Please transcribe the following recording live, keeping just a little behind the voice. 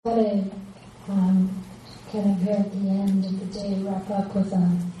But I kind of here at the end of the day wrap up with a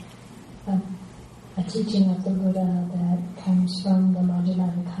teaching of the Buddha that comes from the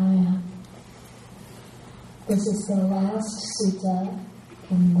Majjhima Nikaya. This is the last sutta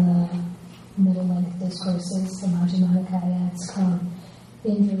in the middle-length discourses, the Majjhima Nikaya. It's called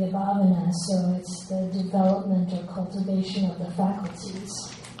Indriya Bhavana, so it's the development or cultivation of the faculties.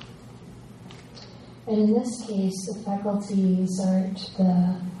 And in this case, the faculties aren't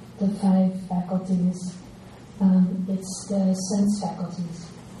the five faculties, it's the sense faculties.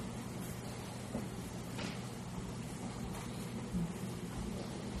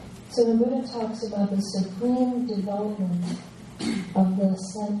 So the Buddha talks about the supreme development of the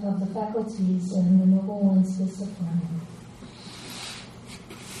faculties in the Noble One's discipline.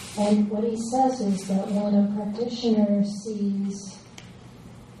 And what he says is that when a practitioner sees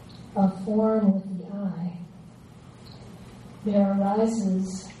a form with the eye, there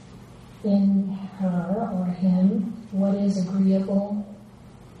arises in her or him what is agreeable,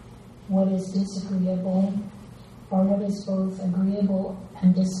 what is disagreeable, or what is both agreeable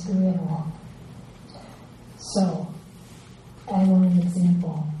and disagreeable. So, I want an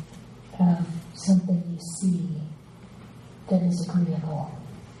example of something you see that is agreeable.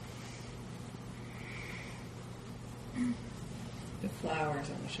 The flowers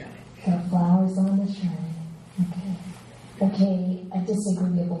on the shrine. The flowers on the shrine. Okay, a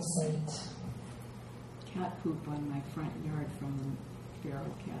disagreeable sight. Cat poop on my front yard from the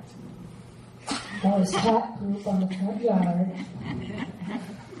feral cats. That was cat poop on the front yard.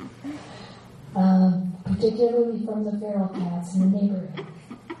 Particularly from the feral cats in the neighborhood.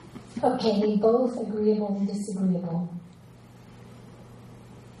 Okay, both agreeable and disagreeable.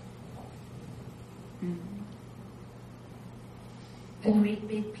 A great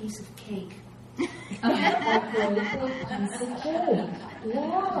big piece of cake. A great big piece of cake.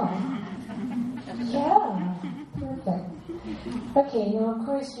 Yeah, perfect. Okay, now of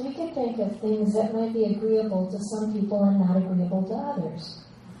course we could think of things that might be agreeable to some people and not agreeable to others.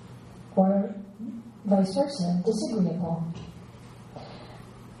 Or vice versa, disagreeable.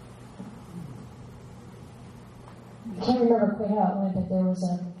 I can't remember quite how it went, but there was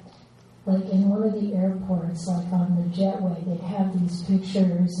like in one of the airports, like on the jetway, they'd have these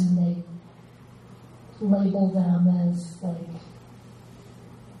pictures and they label them as like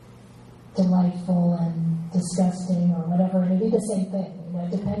delightful and disgusting or whatever, and it'd be the same thing,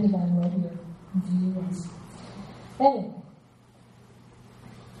 depending on what your view is. Anyway,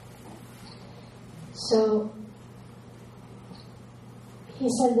 so he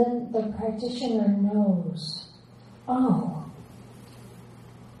said then the practitioner knows,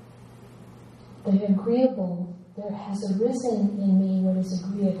 the agreeable, there has arisen in me what is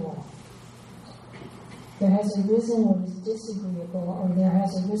agreeable. There has arisen what is disagreeable, or there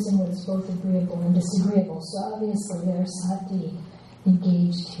has arisen what is both agreeable and disagreeable. So obviously there's sati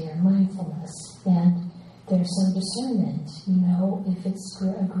engaged here, mindfulness, and there's some discernment, if it's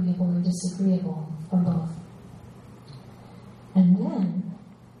agreeable or disagreeable, or both. And then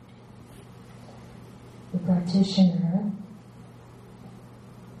the practitioner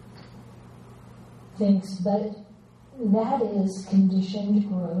thinks, but that is conditioned,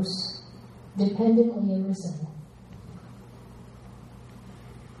 gross, dependently arisen.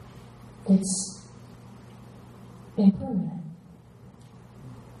 It's impermanent.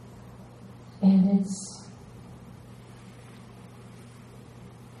 And it's,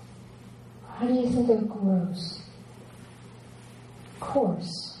 how do you think of gross?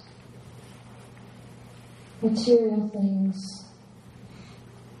 Coarse. Material things.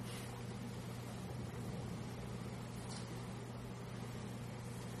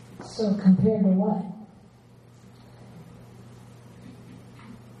 So compared to what?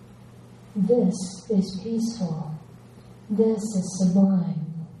 This is peaceful. This is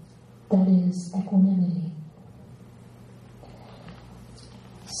sublime. That is equanimity.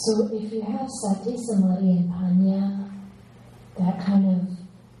 So if you have sati, samadhi, and panya, that kind of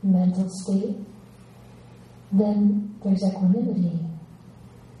mental state, then there's equanimity.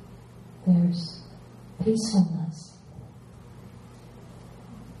 There's peacefulness.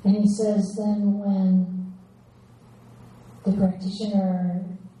 And he says then when the practitioner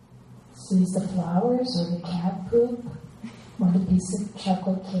sees the flowers or the cat poop or the piece of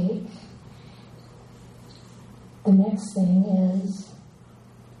chocolate cake, the next thing is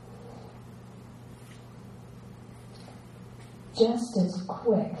just as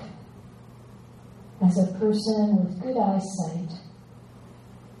quick as a person with good eyesight,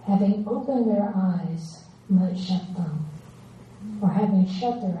 having opened their eyes, might shut them. Or having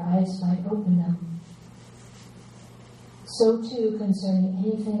shut their eyes might open them. So too concerning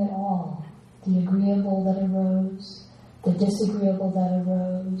anything at all, the agreeable that arose, the disagreeable that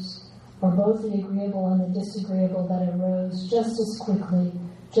arose, or both the agreeable and the disagreeable that arose just as quickly,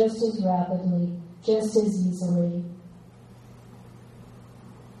 just as rapidly, just as easily.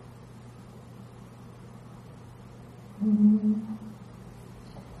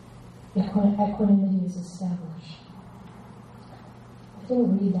 Equanimity is established. I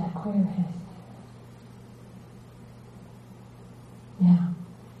didn't read that quite right. Yeah.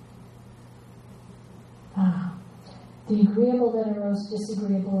 The agreeable that arose,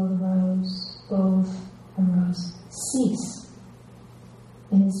 disagreeable that arose, both arose. Cease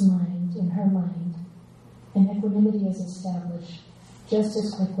in his mind, in her mind, and equanimity is established just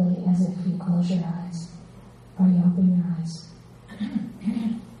as quickly as if you close your eyes or you open your eyes.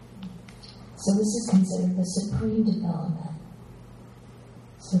 So this is considered the supreme development.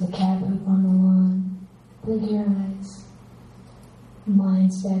 So the cat poop on the lawn, blink your eyes,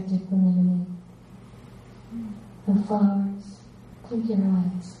 mind's back to equanimity. The flowers, blink your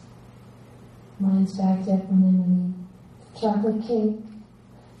eyes, mind's back to equanimity. Chocolate cake,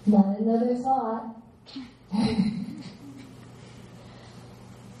 not another thought.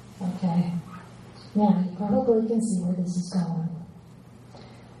 Okay, now you probably can see where this is going.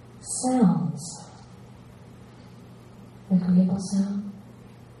 Sounds. Agreeable sound.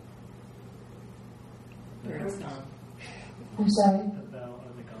 Bird song. I'm sorry? The bell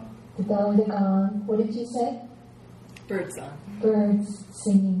or the gong. The bell or the gong. What did you say? Bird song. Birds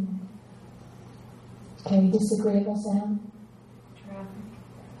singing. Okay, disagreeable sound.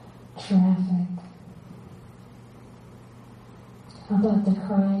 Traffic. How about the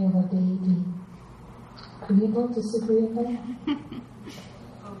crying of a baby? Agreeable, disagreeable?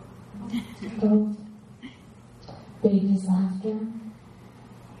 Both. Baby's laughter.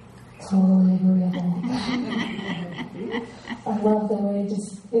 Totally agreeable. I love the way it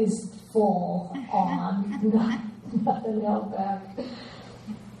just is full on. Nothing held back.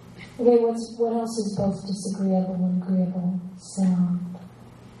 Okay, what else is both disagreeable and agreeable? Sound.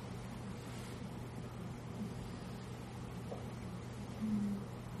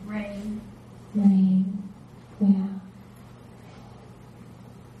 Rain. Yeah.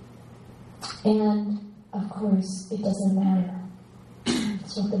 And, of course, it doesn't matter.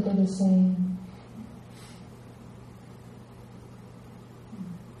 That's what the Buddha is saying.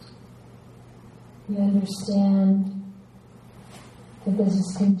 You understand that this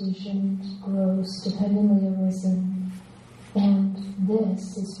is conditioned, gross, dependently arisen, and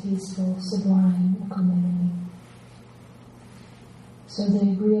this is peaceful, sublime equanimity. So the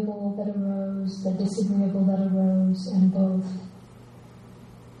agreeable that arose, the disagreeable that arose, and both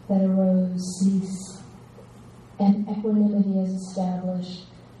that arose cease. And equanimity is established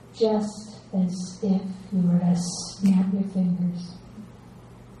just as if you were to snap your fingers.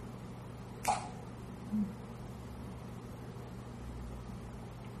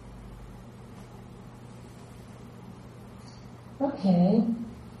 Okay.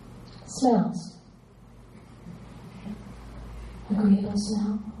 Smells. Agreeable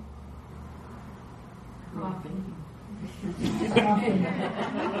smell. Coffee. Coffee.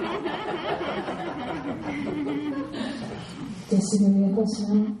 Disagreeable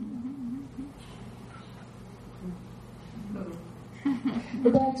smell.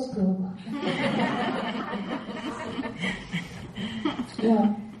 We're back to poop. Yeah.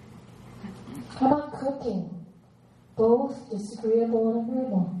 How about cooking? Both disagreeable and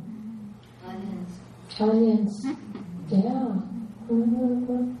agreeable. Onions. Yeah.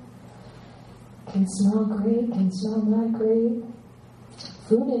 Mm-hmm. Can smell great, can smell not great.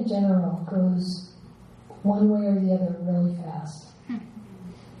 Food in general goes one way or the other really fast.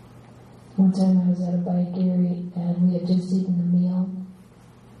 One time I was at a bakery and we had just eaten the meal.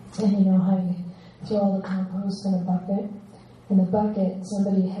 And you know how you throw all the compost in a bucket? In the bucket,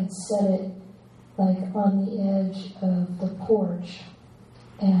 somebody had set it like on the edge of the porch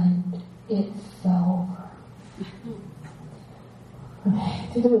and it fell over. I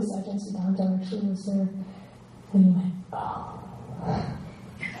think it was Sergeant Siddhanta actually was there, and he went, oh.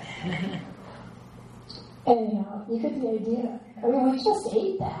 Anyhow, you get the idea. I mean, we just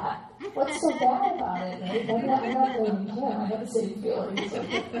ate that. What's so bad about it, right? I'm not blaming him. I have the same feelings.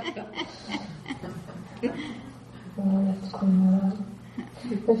 Well, I have to clean that up.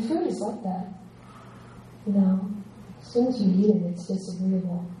 But food is like that. You know, as soon as you eat it, it's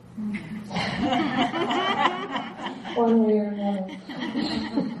disagreeable. One way or another.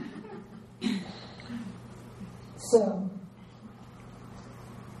 So,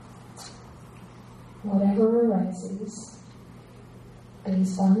 whatever arises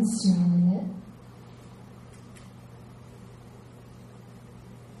based on smelling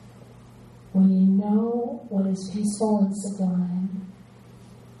When you know what is peaceful and sublime,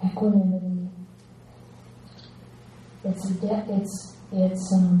 equanimity, it's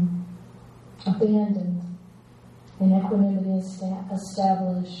abandoned, and equanimity is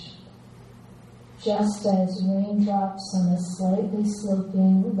established just as raindrops on a slightly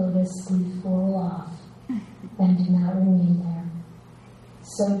sloping lotus leaf roll off and do not remain there.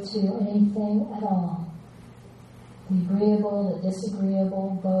 So too, anything at all, the agreeable, the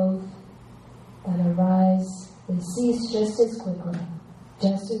disagreeable, both, that arise, they cease just as quickly,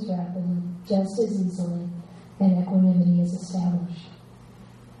 just as rapidly, just as easily, and equanimity is established.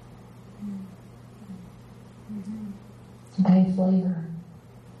 Okay, flavor.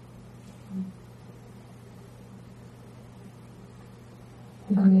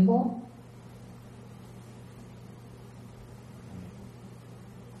 Agreeable?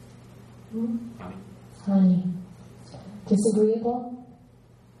 Honey. Disagreeable?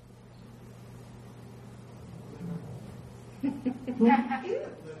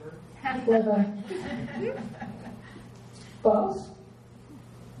 Liver. Both?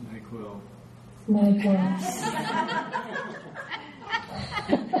 NyQuil. NyQuil.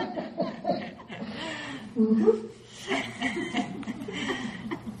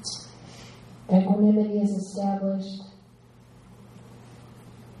 Equanimity is established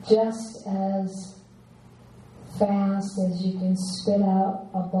just as fast as you can spit out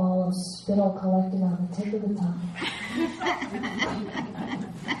a ball of spittle collected on the tip of the tongue.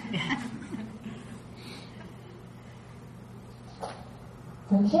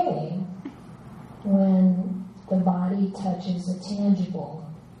 Okay, when the body touches a tangible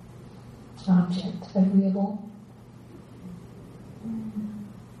object, agreeable?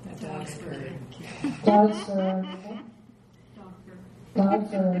 Dog's fur. Dog's fur. Dog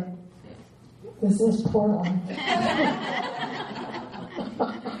fur. This is Portland.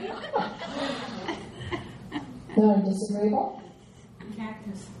 No, disagreeable?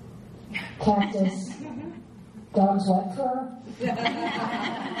 Cactus. Cactus. Dog's wet fur?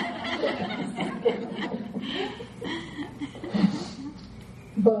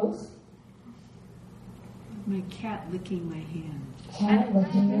 Both. My cat licking my hand. Cat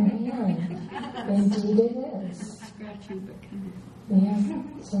licking your hand. Indeed it is. Scratchy, but kind of.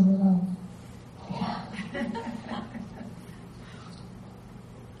 Yeah, it's a little. Yeah.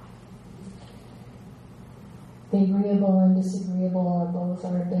 The agreeable and disagreeable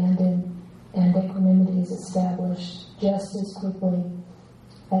are abandoned, and equanimity is established just as quickly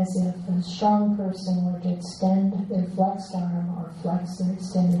as if a strong person were to extend their flexed arm or flex their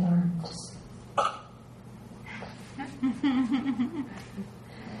extended arm. Just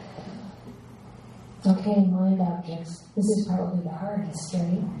okay, mind objects. This is probably the hardest,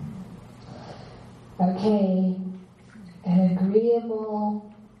 right? Okay, an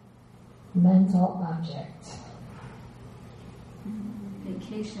agreeable mental object.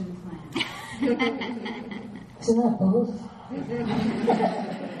 Vacation plan. Isn't that both?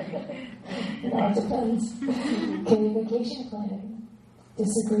 It all depends. Okay, vacation planning.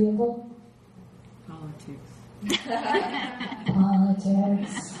 Disagreeable? Politics.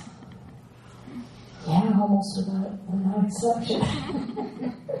 Politics. Yeah, almost without exception.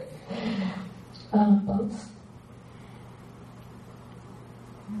 Both.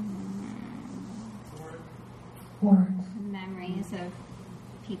 Work. Memories of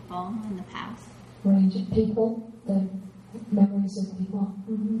people in the past. Range of people, the memories of people.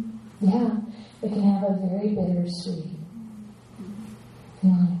 Mm-hmm. Yeah, it can have a very bittersweet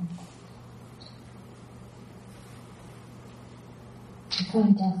feeling. I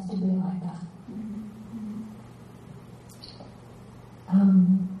find death to be like that.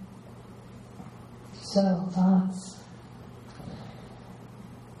 So, thoughts.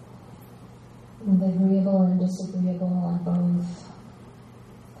 The agreeable and disagreeable are both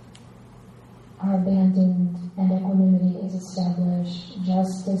are abandoned, and equanimity is established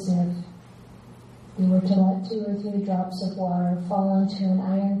just as if you were to let 2 or 3 drops of water fall into an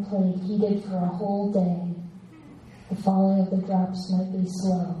iron plate heated for a whole day. The falling of the drops might be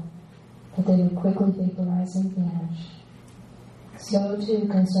slow, but they would quickly vaporize and vanish. So too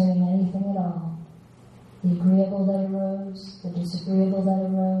concerning anything at all. The agreeable that arose, the disagreeable that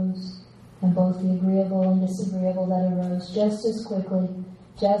arose, and both the agreeable and disagreeable that arose just as quickly,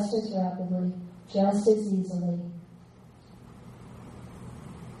 just as rapidly, just as easily.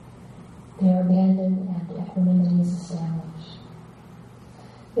 They are abandoned and equanimity is established.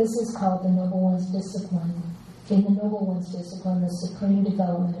 This is called the Noble One's discipline. In the Noble One's discipline, the supreme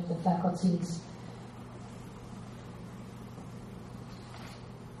development of the faculties.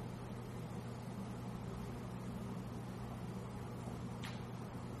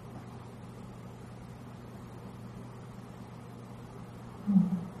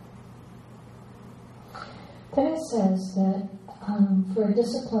 Then it says that for a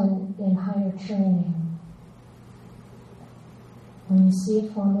discipline in higher training, when you see a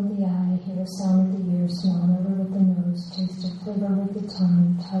form of the eye, hear a sound of the ear, smell an odor with the nose, taste a flavor with the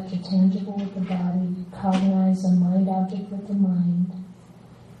tongue, touch a tangible with the body, cognize a mind object with the mind,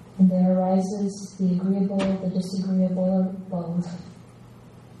 and there arises the agreeable, the disagreeable, or both.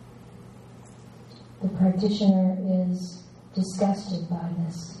 The practitioner is disgusted by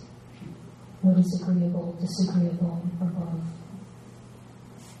this. What is agreeable, disagreeable, or both?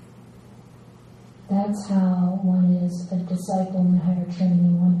 That's how one is a disciple in higher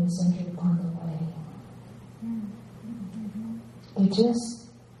training, one who is entered upon the way. You're just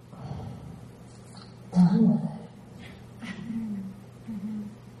done with it.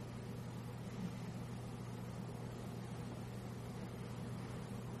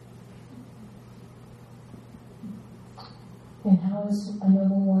 And how is a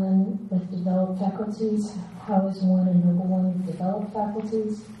noble one with developed faculties? How is one a noble one with developed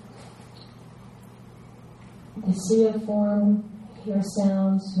faculties? They see a form, hear a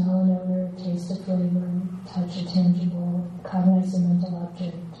sound, smell an odor, taste a flavor, touch a tangible, cognize a mental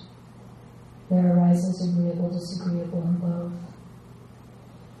object. There arises agreeable, disagreeable, and both.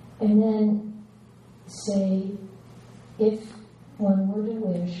 And then say, if one were to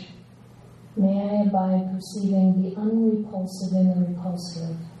wish, may I abide perceiving the unrepulsive in the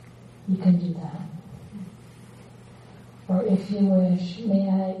repulsive, you can do that. Or if you wish, may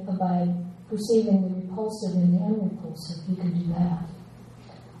I abide perceiving the repulsive in the unrepulsive, you can do that.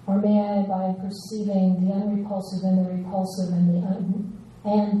 Or may I abide perceiving the unrepulsive in the repulsive and the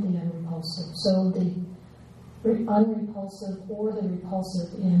unrepulsive. So the unrepulsive or the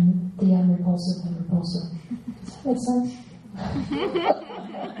repulsive in the unrepulsive and repulsive. Does that make sense?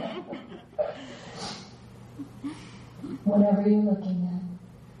 Whatever you're looking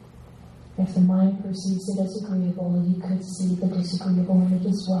at, if the mind perceives it as agreeable, you could see the disagreeable in it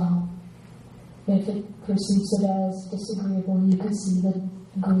as well. If it perceives it as disagreeable, you could see the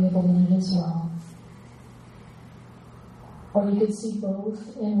agreeable in it as well. Or you could see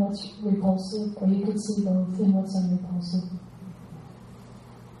both in what's repulsive, or you could see both in what's unrepulsive.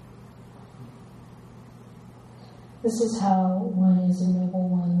 This is how one is a noble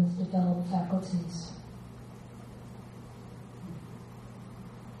one with developed faculties.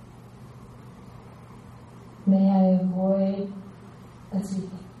 May I avoid,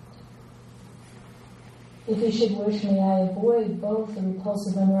 if you should wish, may I avoid both the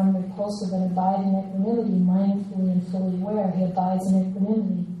repulsive and unrepulsive and abide in equanimity, mindfully and fully aware. He abides in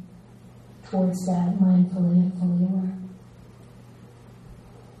equanimity towards that, mindfully and fully aware.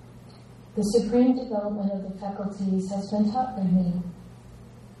 The supreme development of the faculties has been taught by me.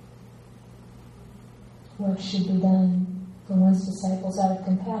 What should be done for one's disciples out of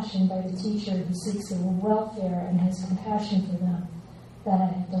compassion by the teacher who seeks their welfare and has compassion for them, that I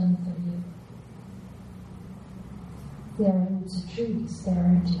have done for you. There are roots of trees, there are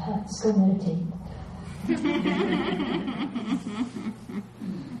empty huts. Go meditate.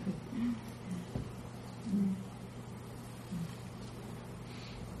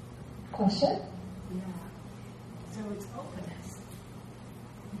 Question? Yeah. So it's openness.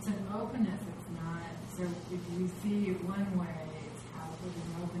 It's an openness. It's not. So if you see it one way, it's probably an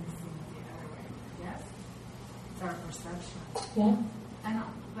openness in the other way. Yes. It's our perception. Yeah. And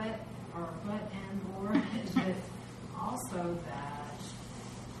also that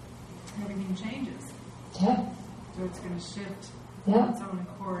everything changes. Yeah. So it's going to shift Yeah. on its own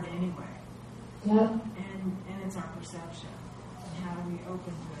accord anyway. Yeah. And it's our perception. And how do we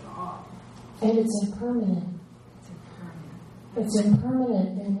open to it all? And it's impermanent. It's impermanent. It's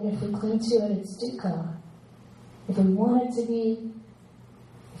impermanent, and if we cling to it, it's dukkha. If we want it to be,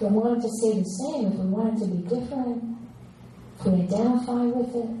 if we want it to stay the same, if we want it to be different, if we identify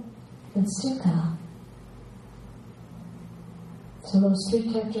with it, it's dukkha. So those three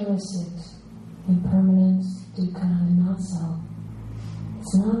characteristics, impermanence, dukkha, and not self.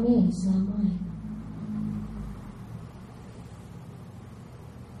 It's not me, it's not mine.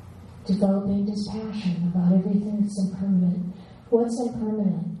 Developing dispassion about everything that's impermanent. What's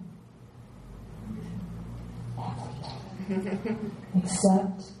impermanent? Everything.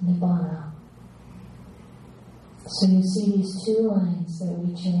 Except Nibbana. So you see these two lines that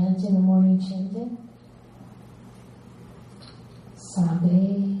we chant in the morning chanting.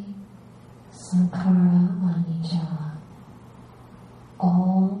 Sabbe Sankhara Anicca.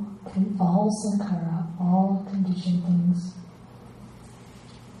 All Sankhara, all conditioned things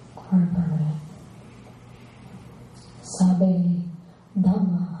are impermanent. Sabbe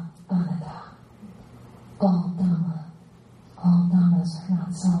Dhamma Anatta. All Dhammas are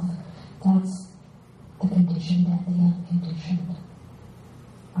not self. That's the condition.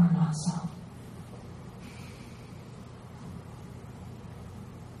 not so.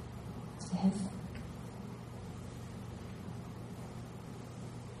 Yes.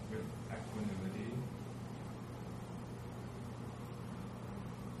 With equanimity,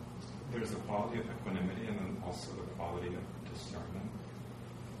 there's a quality of equanimity and then also the quality of discernment.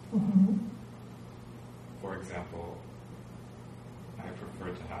 Mm-hmm. For example, I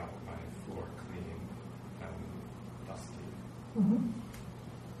prefer to have my floor clean than dusty. Mm-hmm.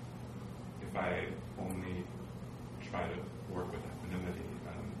 If I only try to work with equanimity,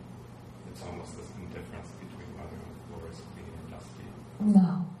 then it's almost this indifference between whether the floor is clean or dusty.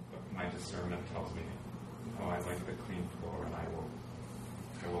 No. But my discernment tells me, oh, I like the clean floor, and I will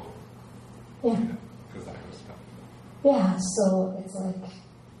Yeah. do that because I respect it. Yeah, so it's like,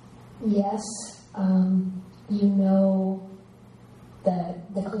 yes, you know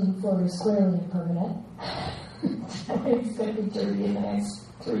that the clean floor is clearly impermanent. It's going to be dirty in the next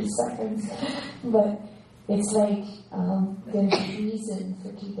 3 seconds. But it's like there's a reason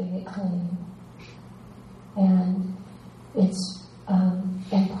for keeping it clean. And it's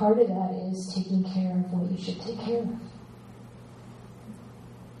and part of that is taking care of what you should take care of.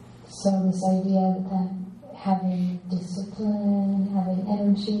 So this idea that having discipline, having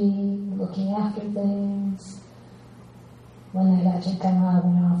energy, looking after things. One night Ajahn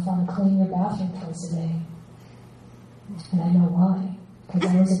went off on clean your bathroom twice a day. And I know why. Because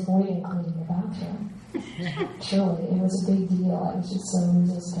I was avoiding cleaning the bathroom. Truly, it was a big deal. I was just so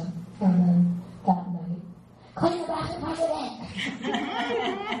resistant. And then that night, clean the bathroom twice a day!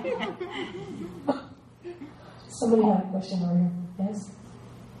 Somebody had a question earlier. Yes?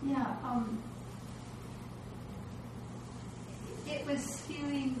 Yeah, it was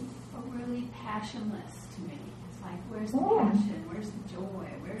feeling really passionless to me. It's like, where's the passion? Where's the joy?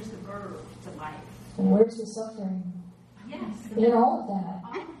 Where's the verve to life? And where's the suffering? Yes. In all of that.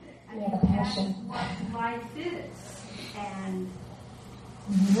 All of it. I Yeah, mean, the passion. that's what life is. And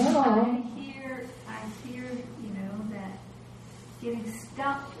No. I hear, that getting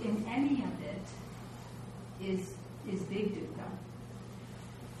stuck in any of it is big dukkha.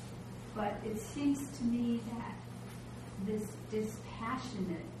 But it seems to me that this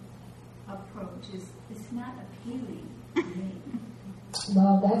dispassionate approach is not appealing to me.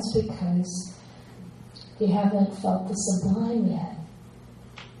 Well, that's because you haven't felt the sublime yet.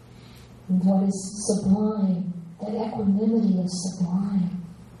 And what is sublime? That equanimity is sublime.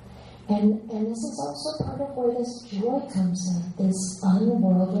 And this is also part of where this joy comes in, this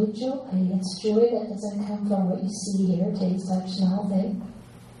unworldly joy. It's joy that doesn't come from what you see, hear, taste, touch, smell, think.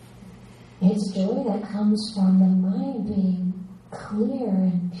 It's joy that comes from the mind being clear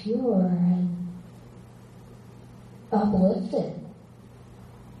and pure and uplifted.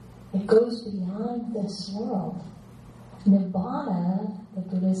 It goes beyond this world. Nibbana, the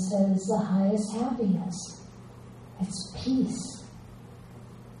Buddha said, is the highest happiness. It's peace.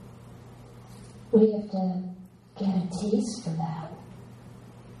 We have to get a taste for that.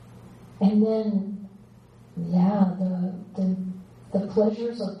 And then, the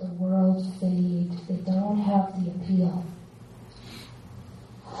pleasures of the world fade. They don't have the appeal.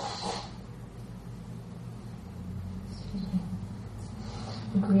 Excuse me.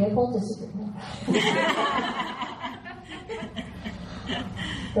 Agreeable disagreement.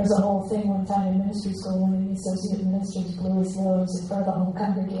 There's a whole thing one time in ministry school, one of the associate ministers blew his nose in front of the whole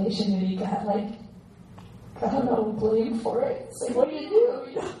congregation, and he got blamed for it. It's like, what do you do?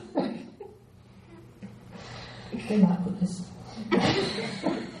 They're not Buddhist.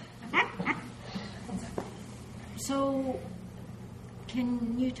 So,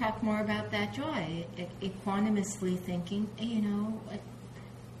 can you talk more about that joy? Equanimously thinking,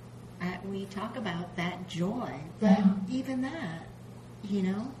 we talk about that joy, but even that,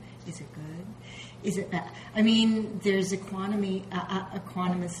 is it good? Is it bad? I mean, there's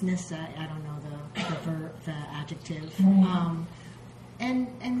equanimousness, I don't know the adjective. And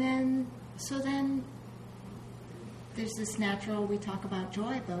then there's this natural, we talk about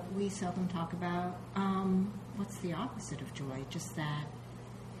joy, but we seldom talk about what's the opposite of joy, just that.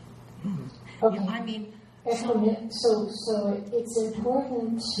 Okay. So it's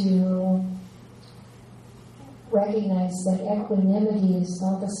important to recognize that equanimity is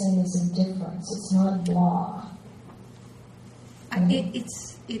not the same as indifference. It's not blah. Forgive me.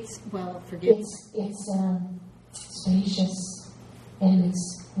 It's spacious and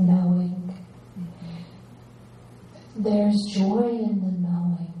it's knowing. There's joy in the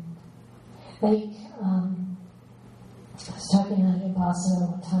knowing. Like, I was talking to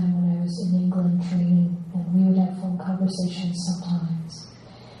Vipassana one time when I was in England training, and we would have phone conversations sometimes.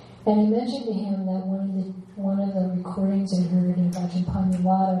 And I mentioned to him that one of the recordings I heard in Ajahn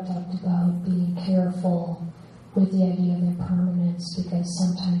Paññavāda talked about being careful with the idea of impermanence, because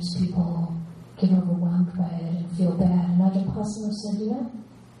sometimes people get overwhelmed by it and feel bad. And Ajahn Pasammo said,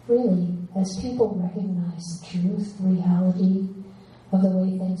 really, as people recognize the truth, the reality of the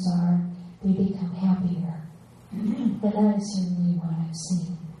way things are, they become happier. And that is certainly what I've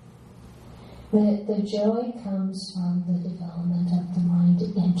seen. The joy comes from the development of the mind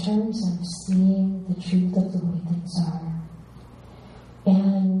in terms of seeing the truth of the way things are.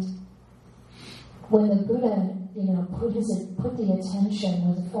 And when the Buddha, put the attention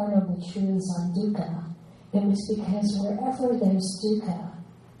with the Four Noble Truths on dukkha, it was because wherever there's dukkha,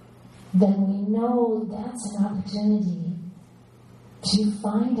 then we know that's an opportunity to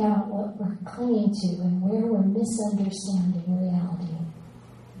find out what we're clinging to and where we're misunderstanding reality.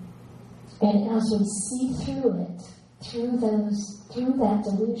 And as we see through it, through that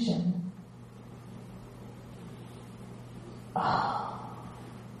delusion,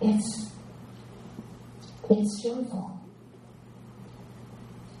 it's joyful.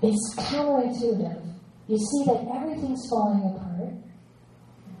 It's counterintuitive. You see that everything's falling apart.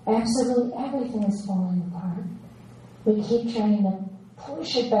 Absolutely everything is falling apart. We keep trying to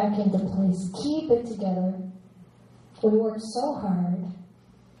push it back into place, keep it together. We work so hard,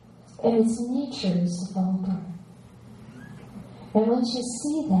 and its nature is to fall apart. And once you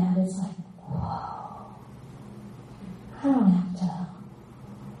see that, it's like, whoa, I don't have to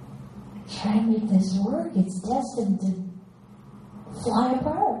try to make this work. It's destined to fly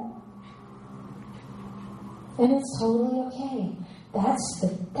apart. And it's totally okay. That's the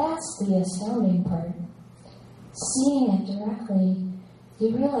astounding part. Seeing it directly,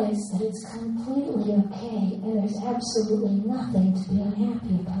 you realize that it's completely okay, and there's absolutely nothing to be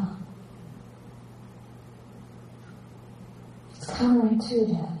unhappy about. It's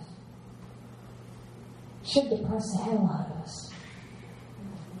counterintuitive. Should depress the hell out of us.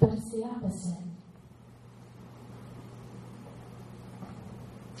 But it's the opposite.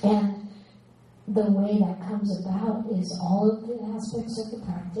 And the way that comes about is all of the aspects of the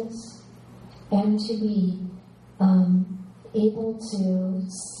practice, and to be able to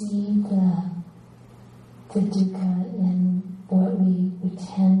see the dukkha in what we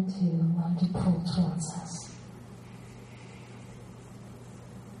tend to want to pull towards us.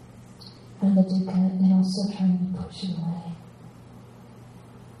 And the dukkha, and also trying to push it away.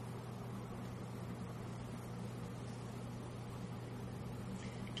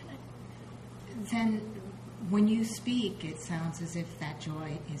 Then, when you speak, it sounds as if that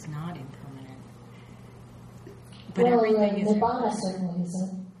joy is not impermanent. But everything is Nibbana certainly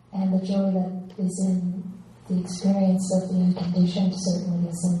isn't, and the joy that is in the experience of the unconditioned certainly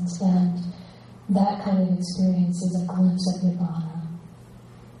isn't, and that kind of experience is a glimpse of Nibbana.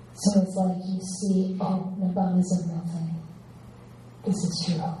 So it's like you see, Nibbana is a real thing. This is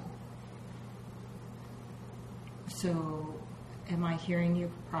true. So, am I hearing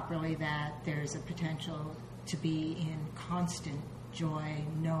you properly that there's a potential to be in constant joy,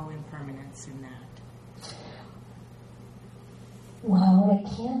 no impermanence in that? Well, what I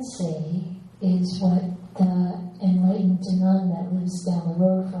can say is what the enlightened nun that lives down the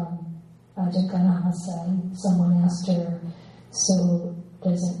road from Ajahn Kanana said. Someone asked her, so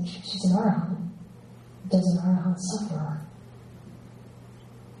she's an arahant, does an arahant suffer?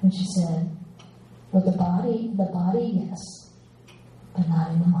 And she said, well, the body, yes, but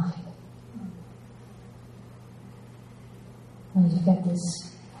not in the mind. And you've got this,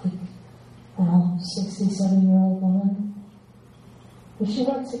 67-year-old woman. Was she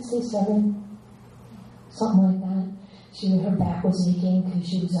like 67? Something like that. Her back was aching because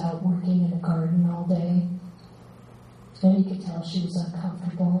she was out working in the garden all day. And you could tell she was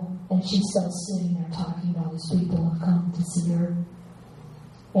uncomfortable. And she's still sitting there talking to all these people who have come to see her.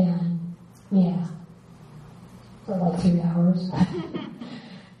 And, for like 3 hours.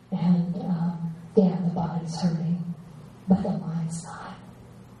 And, the body's hurting. But the mind's not.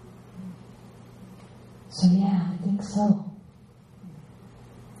 So, I think so.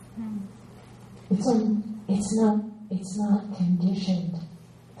 It's not conditioned.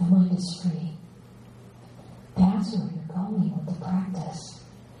 The mind is free. That's where you're going with the practice.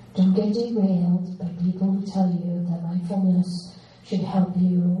 Don't get derailed by people who tell you that mindfulness should help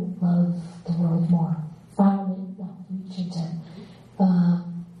you love the world more. You should get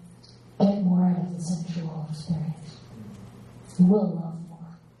more out of the sensual experience. You will love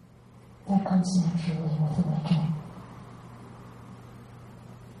more. That comes naturally with awakening.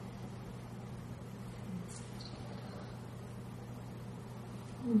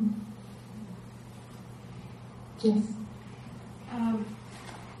 Yes.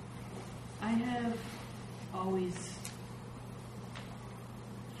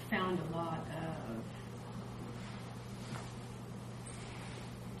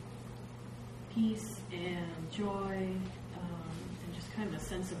 peace and joy, and just kind of a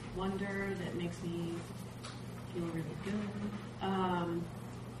sense of wonder that makes me feel really good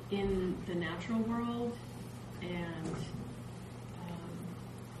in the natural world. And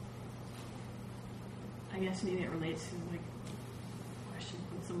I guess maybe it relates to like a question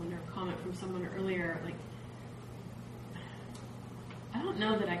from someone or a comment from someone earlier. Like, I don't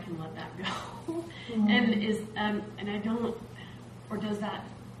know that I can let that go, and I don't, or does that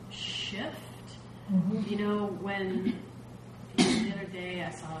shift? You know, when the other day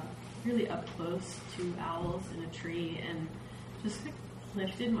I saw really up close 2 owls in a tree, and just like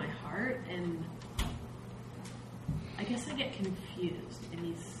lifted my heart, and I guess I get confused in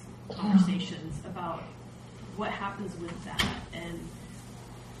these conversations about what happens with that and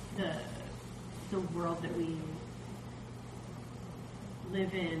the world that we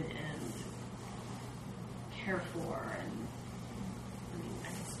live in and care for. And I mean, I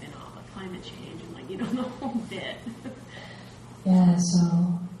could spin off of climate change and, like, you know, the whole bit. Yeah,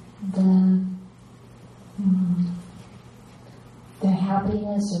 so the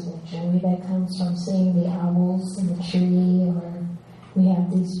happiness or the joy that comes from seeing the owls in the tree, or we have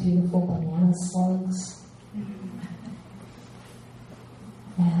these beautiful banana slugs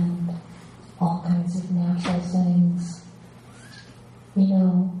and all kinds of natural things. You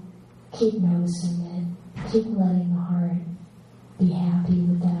know, keep noticing it, keep letting the heart be happy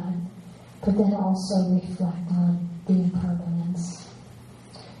with that, but then also reflect on the impermanence.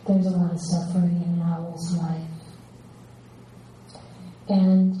 There's a lot of suffering in an owl's life.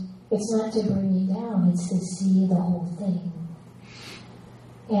 And it's not to bring you down, it's to see the whole thing.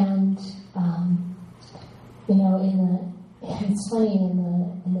 And, you know, it's funny,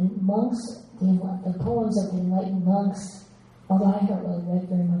 in the monks, the poems of the enlightened monks, although I haven't really read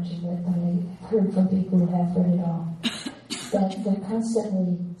very much of it, but I heard from people who have read it all, that they're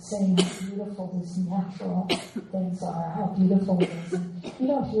constantly saying how beautiful these natural things are, how beautiful it is. And you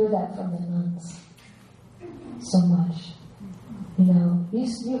don't hear that from the nuns so much. You know,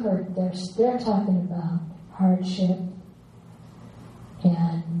 you heard they're talking about hardship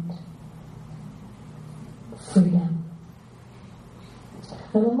and freedom.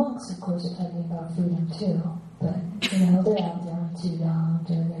 And the monks, of course, are talking about freedom too, but, you know, they're out there on Tudong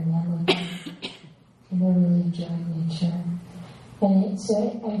doing their manly thing, and they're really enjoying nature. And so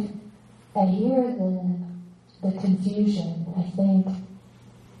I hear the confusion. I think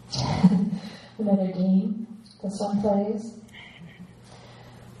another game that some plays.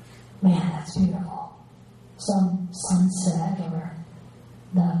 Man, that's beautiful. Some sunset, or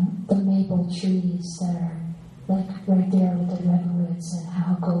the maple trees that are like right there with the redwoods, and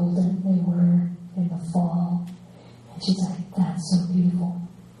how golden they were in the fall. And she's like, that's so beautiful,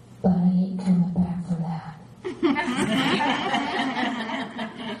 but I ain't coming back for that.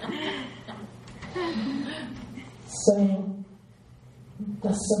 So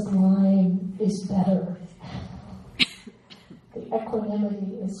the sublime is better. The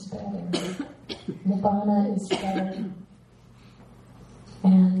equanimity is better. Nibbana is better.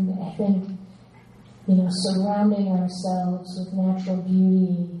 And I think, you know, surrounding ourselves with natural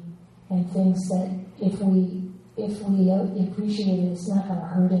beauty and things that if we appreciate it, it's not going to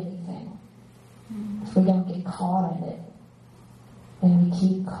hurt anything. If we don't get caught in it, and we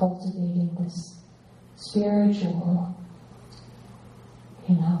keep cultivating this spiritual,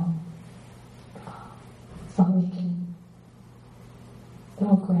 you know, awakening, it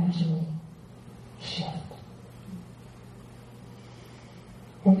will gradually shift.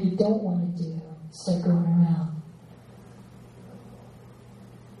 What you don't want to do, start going around.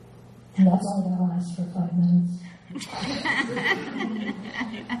 And that's all that lasts for 5 minutes.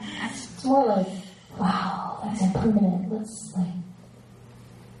 It's more like, wow, that's impermanent. Let's, like,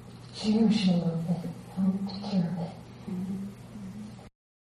 cherish it a little bit. Take care of it.